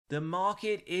The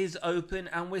market is open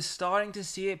and we're starting to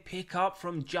see it pick up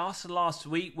from just last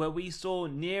week, where we saw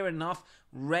near enough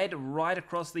red right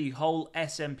across the whole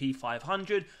S&P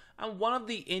 500. And one of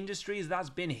the industries that's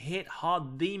been hit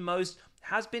hard the most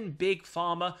has been big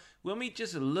pharma. When we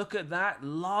just look at that,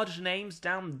 large names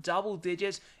down double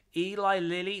digits. Eli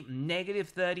Lilly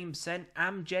negative 13%,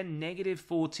 Amgen negative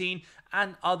 14%,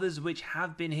 and others which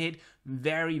have been hit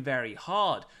very, very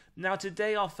hard. Now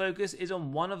today our focus is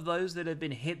on one of those that have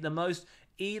been hit the most,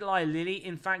 Eli Lilly.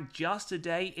 In fact, just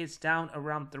today it's down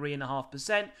around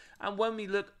 3.5%, and when we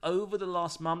look over the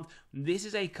last month, this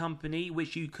is a company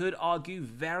which you could argue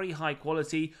very high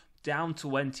quality, down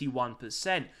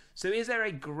 21%. So is there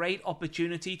a great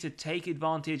opportunity to take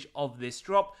advantage of this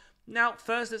drop? Now,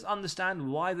 first let's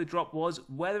understand why the drop was,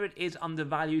 whether it is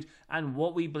undervalued, and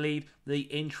what we believe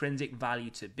the intrinsic value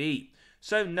to be.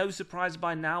 So no surprise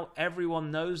by now,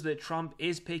 everyone knows that Trump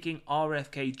is picking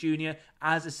RFK Jr.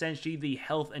 as essentially the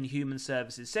Health and Human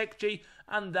Services Secretary,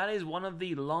 and that is one of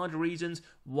the large reasons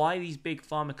why these big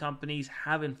pharma companies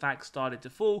have in fact started to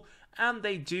fall. And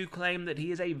they do claim that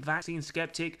he is a vaccine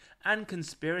skeptic and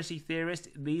conspiracy theorist.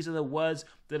 These are the words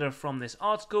that are from this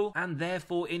article, and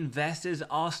therefore investors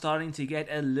are starting to get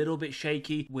a little bit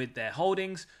shaky with their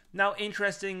holdings. Now,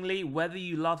 interestingly, whether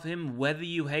you love him, whether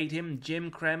you hate him, Jim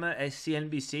Cramer, a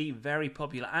CNBC very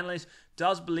popular analyst,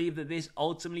 does believe that this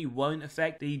ultimately won't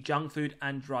affect the junk food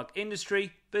and drug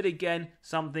industry. But again,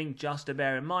 something just to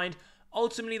bear in mind.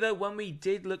 Ultimately though, when we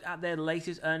did look at their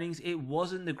latest earnings, it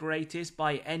wasn't the greatest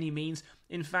by any means.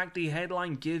 In fact, the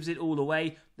headline gives it all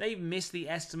away. They've missed the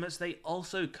estimates. They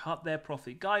also cut their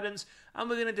profit guidance, and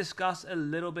we're going to discuss a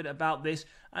little bit about this.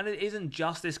 And it isn't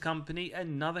just this company.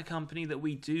 Another company that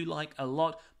we do like a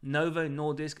lot, Novo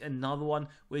Nordisk, another one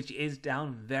which is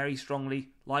down very strongly.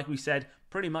 Like we said,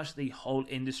 pretty much the whole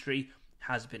industry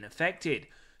has been affected.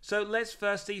 So let's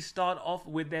firstly start off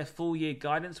with their full year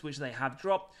guidance, which they have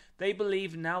dropped. They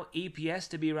believe now EPS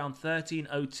to be around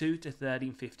 13.02 to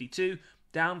 13.52,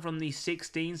 down from the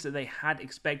 16s that they had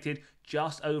expected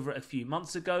just over a few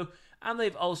months ago. And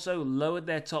they've also lowered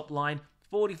their top line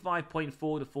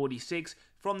 45.4 to 46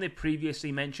 from the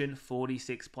previously mentioned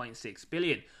 46.6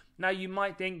 billion. Now you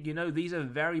might think, these are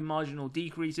very marginal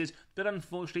decreases, but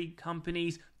unfortunately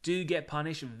companies do get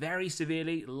punished very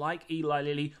severely, like Eli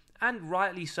Lilly. And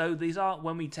rightly so. These are,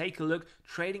 when we take a look,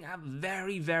 trading at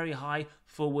very, very high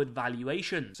forward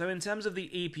valuations. So in terms of the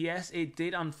EPS, it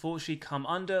did unfortunately come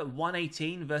under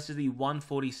 118 versus the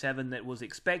 147 that was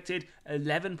expected.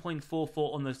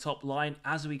 11.44 on the top line,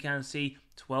 as we can see,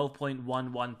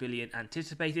 12.11 billion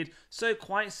anticipated, so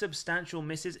quite substantial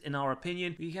misses in our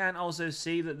opinion. We can also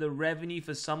see that the revenue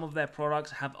for some of their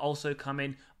products have also come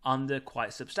in under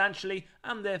quite substantially,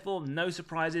 and therefore no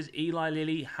surprises, Eli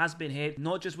Lilly has been hit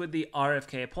not just with the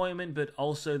RFK appointment, but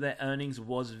also their earnings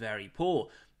was very poor.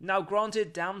 Now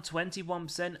granted, down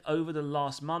 21% over the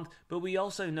last month, but we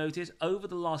also notice over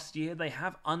the last year they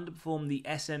have underperformed the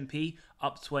S&P,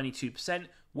 up 22%.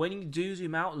 When you do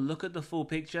zoom out, look at the full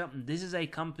picture, this is a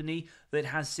company that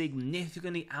has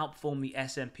significantly outperformed the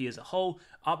S&P as a whole,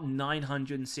 up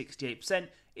 968%.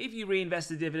 If you reinvest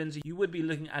the dividends, you would be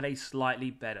looking at a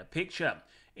slightly better picture.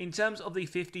 In terms of the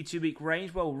 52-week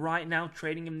range, well, right now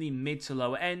trading in the mid to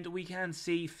lower end, we can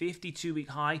see 52-week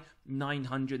high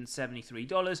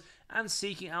 $973, and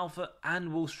Seeking Alpha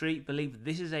and Wall Street believe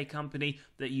this is a company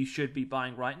that you should be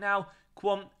buying right now.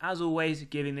 Quant, as always,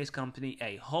 giving this company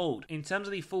a hold. In terms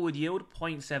of the forward yield,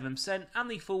 0.7%,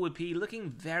 and the forward P looking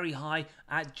very high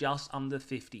at just under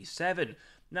 57.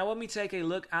 Now, when we take a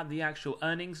look at the actual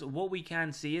earnings, what we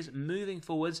can see is moving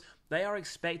forwards, they are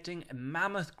expecting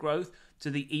mammoth growth to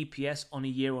the EPS on a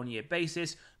year-on-year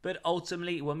basis, but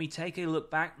ultimately, when we take a look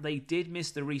back, they did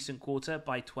miss the recent quarter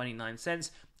by 29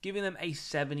 cents, giving them a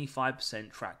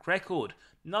 75% track record.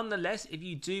 Nonetheless, if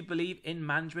you do believe in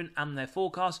management and their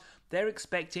forecast, they're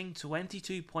expecting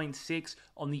 22.6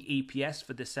 on the EPS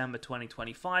for December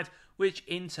 2025, which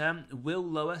in turn will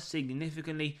lower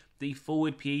significantly the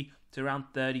forward P to around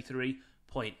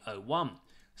 33.01.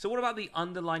 So what about the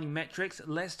underlying metrics?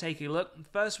 Let's take a look.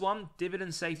 First one,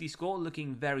 dividend safety score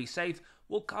looking very safe.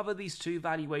 We'll cover these two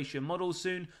valuation models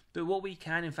soon, but what we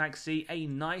can in fact see a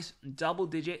nice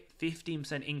double-digit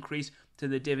 15% increase to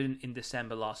the dividend in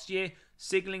December last year,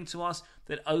 signaling to us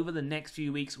that over the next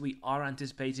few weeks we are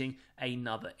anticipating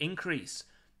another increase.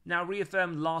 Now,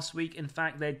 reaffirmed last week, in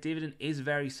fact, their dividend is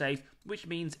very safe, which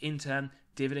means in turn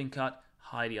dividend cut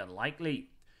highly unlikely.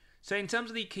 So in terms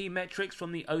of the key metrics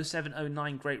from the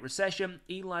 07-09 Great Recession,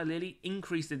 Eli Lilly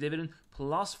increased the dividend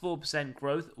plus 4%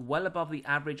 growth, well above the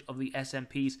average of the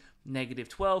S&P's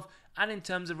 -12, and in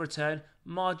terms of return,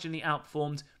 marginally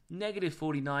outperformed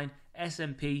 -49,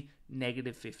 S&P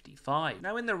 -55.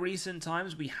 Now in the recent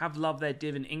times we have loved their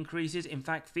dividend increases, in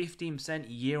fact 15%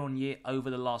 year on year over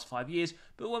the last 5 years,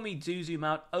 but when we do zoom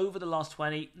out over the last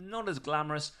 20, not as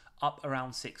glamorous, up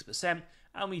around 6%.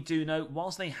 And we do know,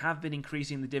 whilst they have been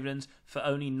increasing the dividends for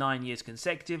only 9 years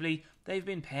consecutively, they've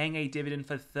been paying a dividend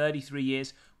for 33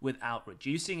 years without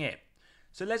reducing it.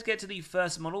 So let's get to the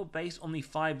first model based on the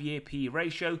 5-year PE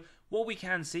ratio. What we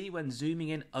can see when zooming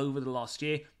in over the last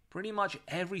year, pretty much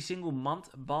every single month,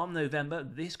 bar November,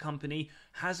 this company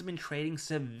has been trading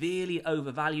severely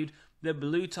overvalued, the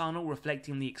blue tunnel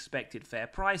reflecting the expected fair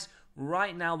price.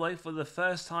 Right now though, for the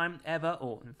first time ever,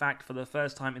 or in fact for the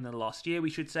first time in the last year we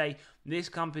should say, this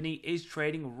company is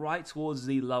trading right towards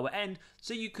the lower end,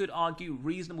 so you could argue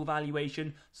reasonable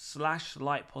valuation /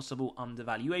 slight possible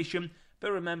undervaluation.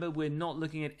 But remember, we're not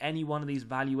looking at any one of these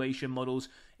valuation models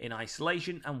in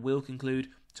isolation, and will conclude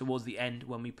towards the end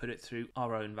when we put it through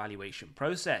our own valuation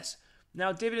process.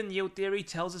 Now, dividend yield theory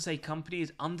tells us a company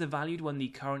is undervalued when the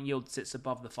current yield sits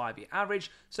above the 5-year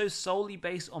average, so solely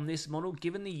based on this model,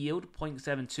 given the yield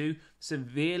 0.72,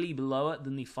 severely lower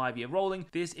than the 5-year rolling,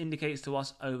 this indicates to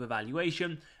us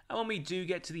overvaluation. And when we do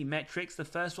get to the metrics, the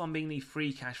first one being the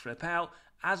free cash flow payout,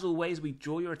 as always, we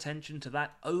draw your attention to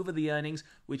that over the earnings,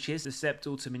 which is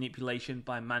susceptible to manipulation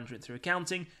by management through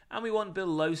accounting, and we want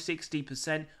below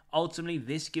 60%. Ultimately,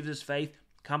 this gives us faith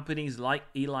companies like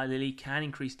Eli Lilly can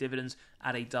increase dividends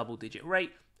at a double-digit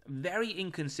rate. Very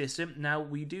inconsistent. Now,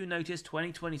 we do notice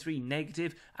 2023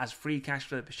 negative as free cash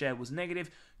flow per share was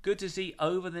negative. Good to see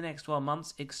over the next 12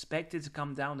 months, expected to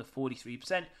come down to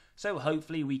 43%. So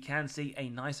hopefully we can see a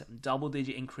nice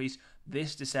double-digit increase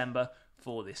this December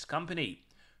for this company.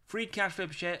 Free cash flow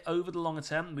per share over the longer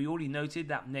term, we already noted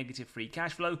that negative free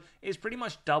cash flow is pretty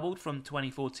much doubled from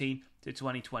 2014 to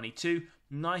 2022.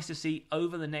 Nice to see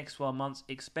over the next 12 months,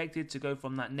 expected to go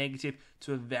from that negative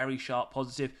to a very sharp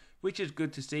positive, which is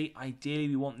good to see. Ideally,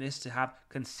 we want this to have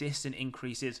consistent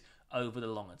increases over the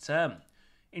longer term.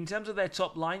 In terms of their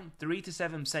top line, 3 to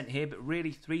 7% here, but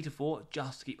really 3 to 4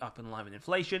 just to keep up in line with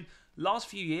inflation. Last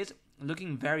few years,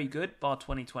 looking very good, bar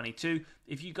 2022.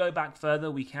 If you go back further,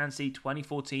 we can see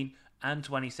 2014 and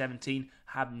 2017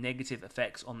 have negative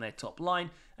effects on their top line.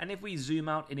 And if we zoom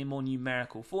out in a more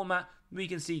numerical format, we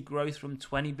can see growth from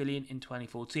 20 billion in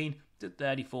 2014 to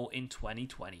 34 in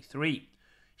 2023.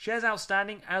 Shares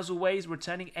outstanding, as always,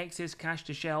 returning excess cash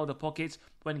to shareholder pockets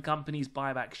when companies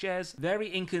buy back shares. Very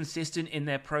inconsistent in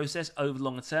their process over the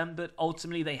longer term, but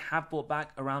ultimately they have bought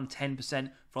back around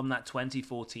 10% from that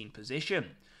 2014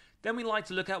 position. Then we like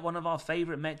to look at one of our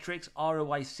favorite metrics,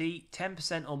 ROIC.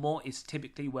 10% or more is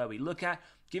typically where we look at,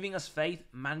 giving us faith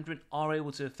management are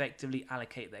able to effectively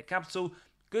allocate their capital.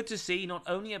 Good to see, not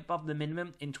only above the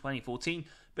minimum in 2014,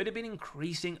 but it been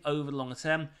increasing over the longer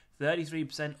term.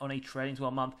 33% on a trailing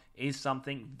 12 month is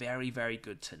something very, very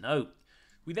good to note.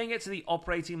 We then get to the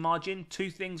operating margin. Two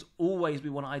things always we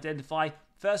want to identify.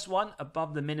 First one,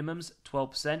 above the minimums,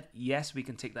 12%. Yes, we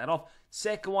can tick that off.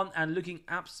 Second one, and looking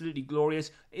absolutely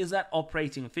glorious, is that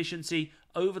operating efficiency.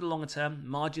 Over the longer term,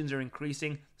 margins are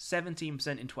increasing,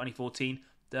 17% in 2014,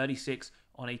 36%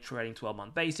 on a trailing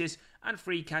 12-month basis, and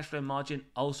free cash flow margin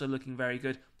also looking very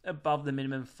good, above the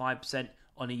minimum 5%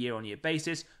 on a year-on-year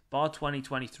basis. Bar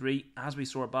 2023, as we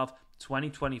saw above,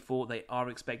 2024, they are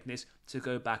expecting this to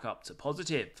go back up to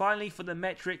positive. Finally, for the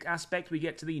metric aspect, we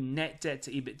get to the net debt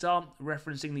to EBITDA,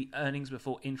 referencing the earnings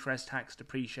before interest, tax,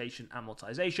 depreciation,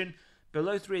 amortization.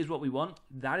 Below 3 is what we want.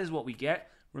 That is what we get.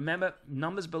 Remember,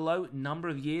 numbers below, number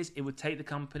of years it would take the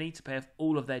company to pay off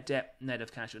all of their debt net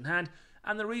of cash on hand.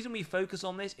 And the reason we focus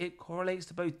on this, it correlates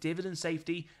to both dividend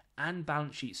safety and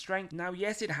balance sheet strength. Now,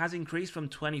 yes, it has increased from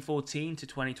 2014 to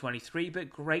 2023, but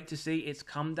great to see it's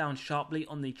come down sharply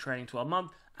on the trailing 12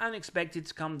 month and expected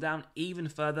to come down even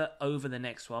further over the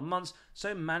next 12 months.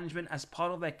 So management, as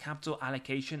part of their capital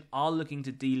allocation, are looking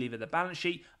to delever the balance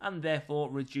sheet and therefore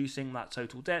reducing that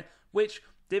total debt, which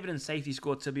dividend safety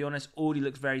score, to be honest, already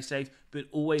looks very safe, but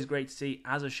always great to see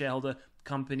as a shareholder,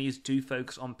 companies do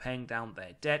focus on paying down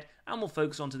their debt, and we'll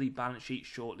focus onto the balance sheet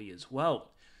shortly as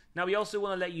well. Now, we also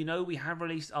want to let you know we have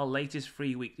released our latest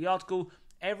free weekly article.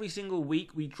 Every single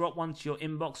week, we drop one to your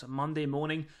inbox Monday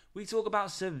morning. We talk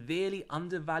about severely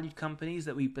undervalued companies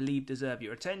that we believe deserve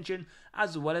your attention,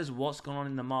 as well as what's gone on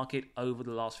in the market over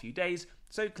the last few days.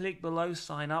 So click below,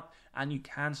 sign up, and you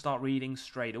can start reading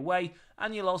straight away.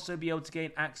 And you'll also be able to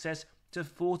gain access to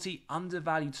 40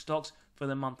 undervalued stocks for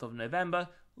the month of November.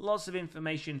 Lots of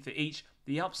information for each,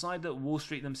 the upside that Wall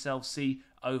Street themselves see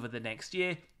over the next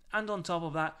year. And on top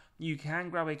of that, you can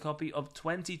grab a copy of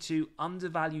 22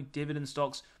 undervalued dividend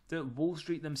stocks that Wall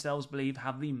Street themselves believe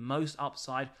have the most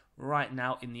upside right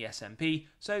now in the S&P.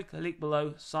 So click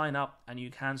below, sign up, and you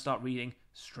can start reading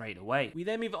straight away. We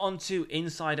then move on to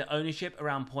insider ownership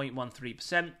around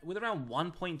 0.13%, with around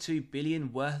 1.2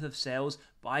 billion worth of sales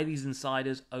by these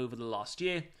insiders over the last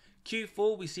year.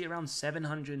 Q4 we see around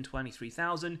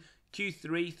 723,000,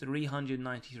 Q3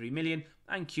 393 million,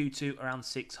 and Q2 around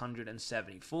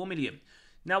 674 million.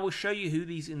 Now we'll show you who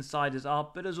these insiders are,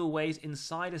 but as always,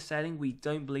 insider selling we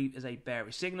don't believe is a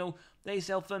bearish signal. They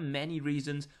sell for many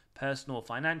reasons, personal or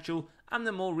financial, and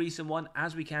the more recent one,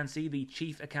 as we can see, the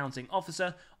Chief Accounting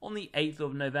Officer on the 8th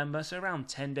of November, so around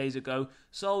 10 days ago,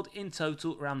 sold in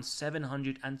total around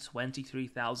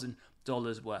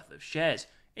 $723,000 worth of shares.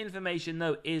 Information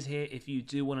though is here if you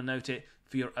do want to note it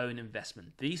for your own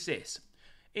investment thesis.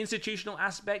 Institutional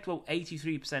aspect, well,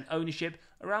 83% ownership,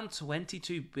 around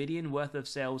 22 billion worth of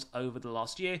sales over the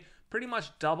last year, pretty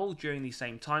much double during the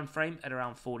same time frame at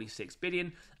around 46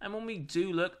 billion. And when we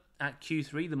do look at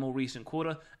Q3, the more recent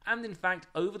quarter, and in fact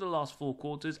over the last 4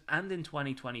 quarters and in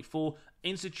 2024,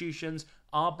 institutions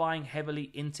are buying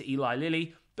heavily into Eli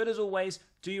Lilly. But as always,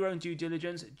 do your own due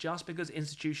diligence. Just because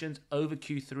institutions over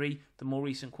Q3, the more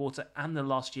recent quarter, and the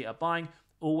last year are buying,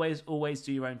 always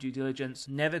do your own due diligence.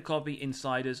 Never copy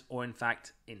insiders or in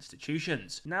fact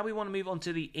institutions. Now we want to move on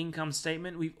to the income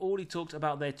statement. We've already talked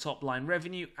about their top line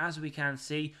revenue, as we can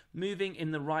see, moving in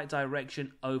the right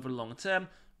direction over long term.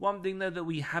 One thing though that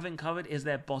we haven't covered is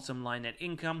their bottom line net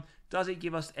income. Does it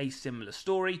give us a similar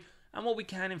story? And what we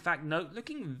can in fact note,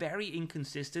 looking very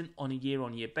inconsistent on a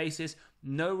year-on-year basis,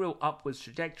 no real upwards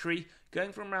trajectory,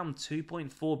 going from around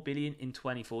 2.4 billion in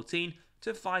 2014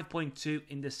 to 5.2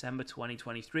 in December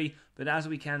 2023. But as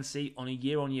we can see on a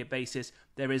year-on-year basis,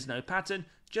 there is no pattern,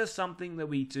 just something that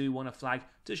we do want to flag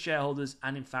to shareholders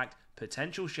and in fact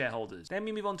potential shareholders. Then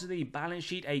we move on to the balance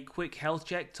sheet, a quick health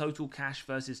check, total cash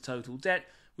versus total debt.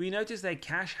 We notice their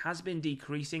cash has been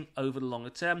decreasing over the longer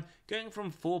term, going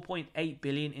from 4.8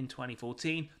 billion in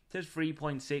 2014 to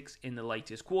 3.6 in the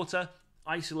latest quarter.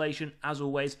 Isolation, as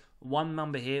always, one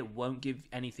number here won't give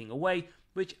anything away,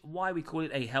 which why we call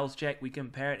it a health check. We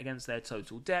compare it against their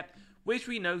total debt, which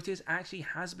we notice actually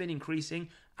has been increasing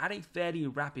at a fairly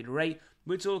rapid rate.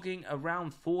 We're talking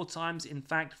around 4 times, in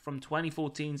fact, from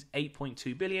 2014's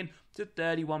 8.2 billion to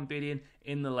 31 billion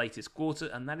in the latest quarter,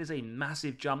 and that is a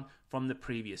massive jump from the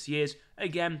previous years.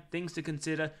 Again, things to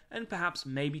consider and perhaps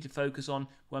maybe to focus on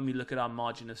when we look at our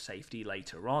margin of safety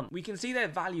later on. We can see their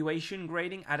valuation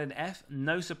grading at an F,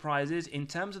 no surprises. In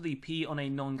terms of the P on a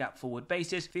non-GAAP forward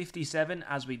basis, 57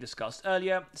 as we discussed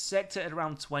earlier, sector at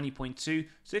around 20.2.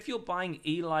 So if you're buying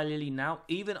Eli Lilly now,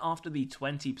 even after the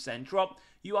 20% drop,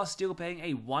 you are still paying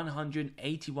a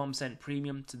 181%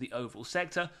 premium to the overall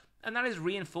sector. And that is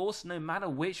reinforced no matter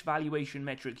which valuation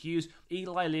metric used.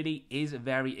 Eli Lilly is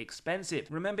very expensive.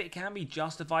 Remember, it can be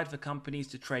justified for companies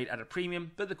to trade at a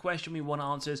premium, but the question we want to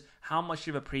answer is how much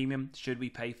of a premium should we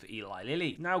pay for Eli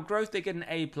Lilly? Now, growth, they get an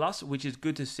A+, which is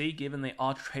good to see given they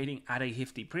are trading at a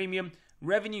hefty premium.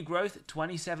 Revenue growth,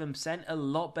 27%, a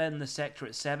lot better than the sector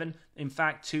at 7%. In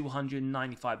fact,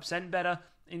 295% better.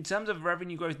 In terms of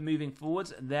revenue growth moving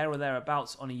forwards, there or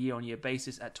thereabouts on a year-on-year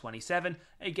basis at 27.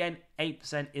 Again,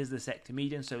 8% is the sector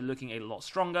median, so looking a lot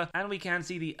stronger. And we can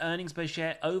see the earnings per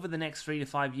share over the next 3 to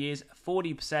 5 years,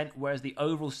 40%, whereas the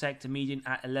overall sector median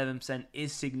at 11%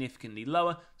 is significantly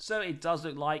lower. So it does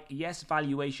look like, yes,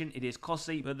 valuation, it is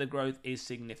costly, but the growth is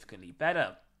significantly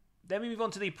better. Then we move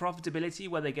on to the profitability,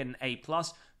 where they get an A+.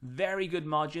 Very good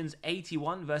margins,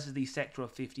 81 versus the sector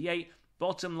of 58.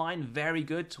 Bottom line, very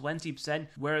good, 20%,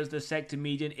 whereas the sector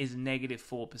median is negative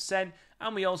 4%.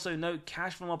 And we also note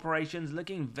cash from operations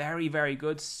looking very, very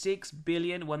good, 6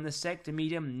 billion when the sector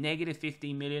median negative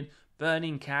 15 million,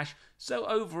 burning cash. So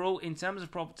overall, in terms of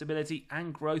profitability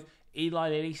and growth, Eli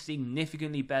Lilly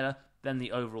significantly better than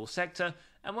the overall sector.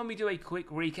 And when we do a quick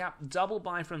recap, double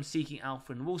buy from Seeking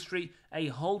Alpha and Wall Street, a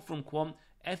hold from Quant,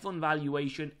 F on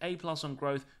valuation, A+ on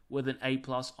growth with an A+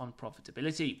 on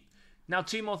profitability. Now,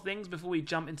 2 more things before we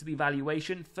jump into the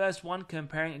valuation. First one,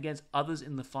 comparing against others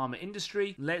in the pharma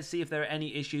industry. Let's see if there are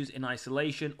any issues in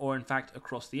isolation or in fact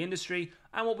across the industry.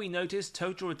 And what we notice,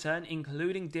 total return,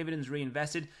 including dividends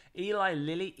reinvested, Eli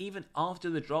Lilly, even after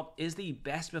the drop, is the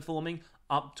best performing,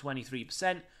 up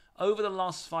 23%. Over the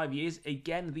last 5 years,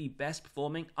 again, the best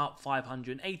performing, up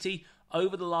 580.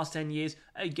 Over the last 10 years,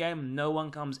 again, no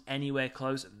one comes anywhere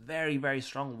close. Very, very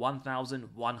strong,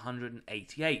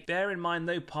 1,188. Bear in mind,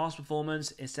 though, past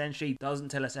performance essentially doesn't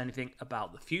tell us anything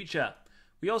about the future.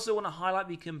 We also want to highlight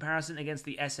the comparison against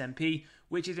the S&P,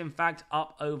 which is in fact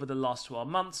up over the last 12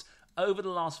 months. Over the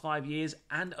last 5 years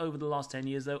and over the last 10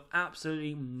 years though,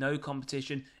 absolutely no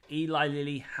competition. Eli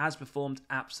Lilly has performed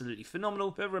absolutely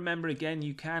phenomenal, but remember again,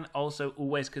 you can also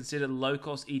always consider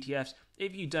low-cost ETFs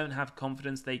if you don't have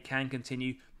confidence they can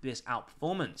continue this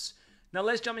outperformance. Now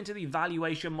let's jump into the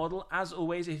valuation model. As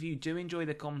always, if you do enjoy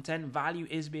the content, value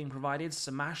is being provided.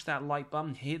 Smash that like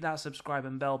button, hit that subscribe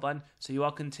and bell button so you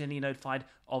are continually notified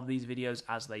of these videos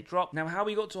as they drop. Now how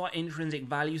we got to our intrinsic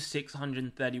value,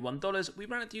 $631, we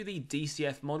ran it through the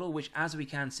DCF model, which as we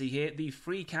can see here, the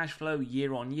free cash flow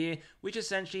year on year, which is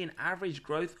essentially an average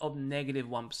growth of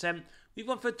 -1%. We've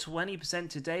gone for 20%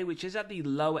 today, which is at the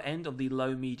lower end of the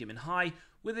low, medium and high.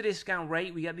 With a discount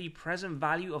rate, we get the present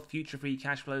value of future free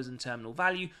cash flows and terminal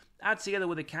value, add together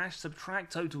with the cash,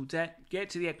 subtract total debt, get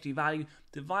to the equity value,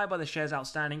 divide by the shares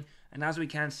outstanding, and as we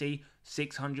can see,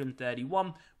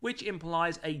 631, which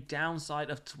implies a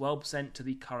downside of 12% to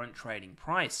the current trading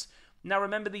price. Now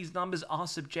remember, these numbers are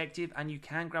subjective and you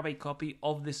can grab a copy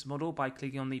of this model by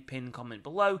clicking on the pinned comment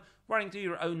below, running through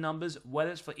your own numbers,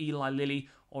 whether it's for Eli Lilly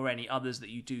or any others that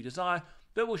you do desire,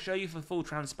 but we'll show you for full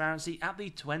transparency at the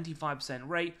 25%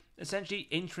 rate, essentially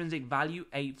intrinsic value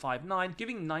 859,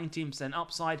 giving 19%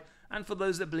 upside, and for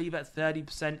those that believe at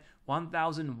 30%,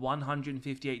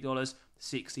 $1,158,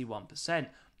 61%.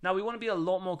 Now we want to be a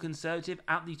lot more conservative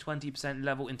at the 20%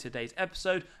 level in today's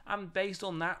episode, and based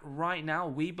on that right now,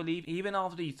 we believe even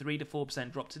after the 3 to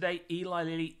 4% drop today, Eli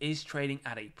Lilly is trading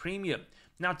at a premium.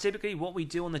 Now typically what we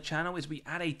do on the channel is we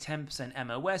add a 10%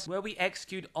 MOS where we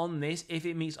execute on this if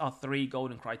it meets our 3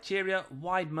 golden criteria: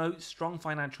 wide moat, strong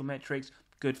financial metrics,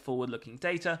 good forward looking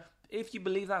data. If you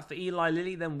believe that for Eli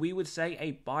Lilly, then we would say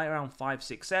a buy around 5,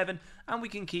 6, 7, and we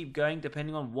can keep going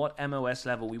depending on what MOS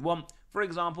level we want. For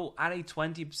example, at a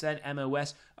 20%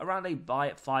 MOS, around a buy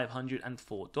at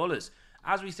 $504.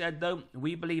 As we said though,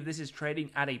 we believe this is trading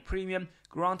at a premium.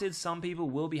 Granted, some people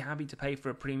will be happy to pay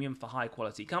for a premium for high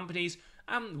quality companies,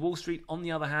 and Wall Street on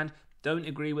the other hand don't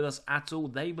agree with us at all.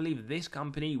 They believe this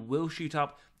company will shoot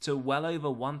up to well over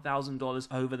 $1,000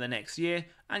 over the next year,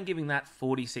 and giving that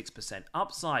 46%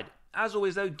 upside. As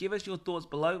always though, give us your thoughts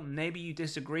below. Maybe you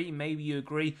disagree, maybe you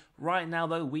agree. Right now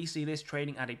though, we see this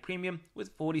trading at a premium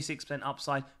with 46%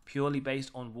 upside purely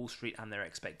based on Wall Street and their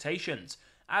expectations.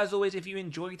 As always, if you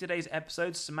enjoyed today's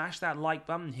episode, smash that like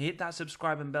button, hit that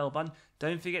subscribe and bell button.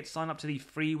 Don't forget to sign up to the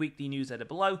free weekly newsletter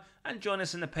below and join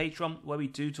us in the Patreon where we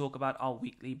do talk about our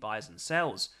weekly buys and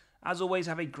sells. As always,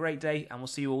 have a great day and we'll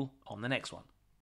see you all on the next one.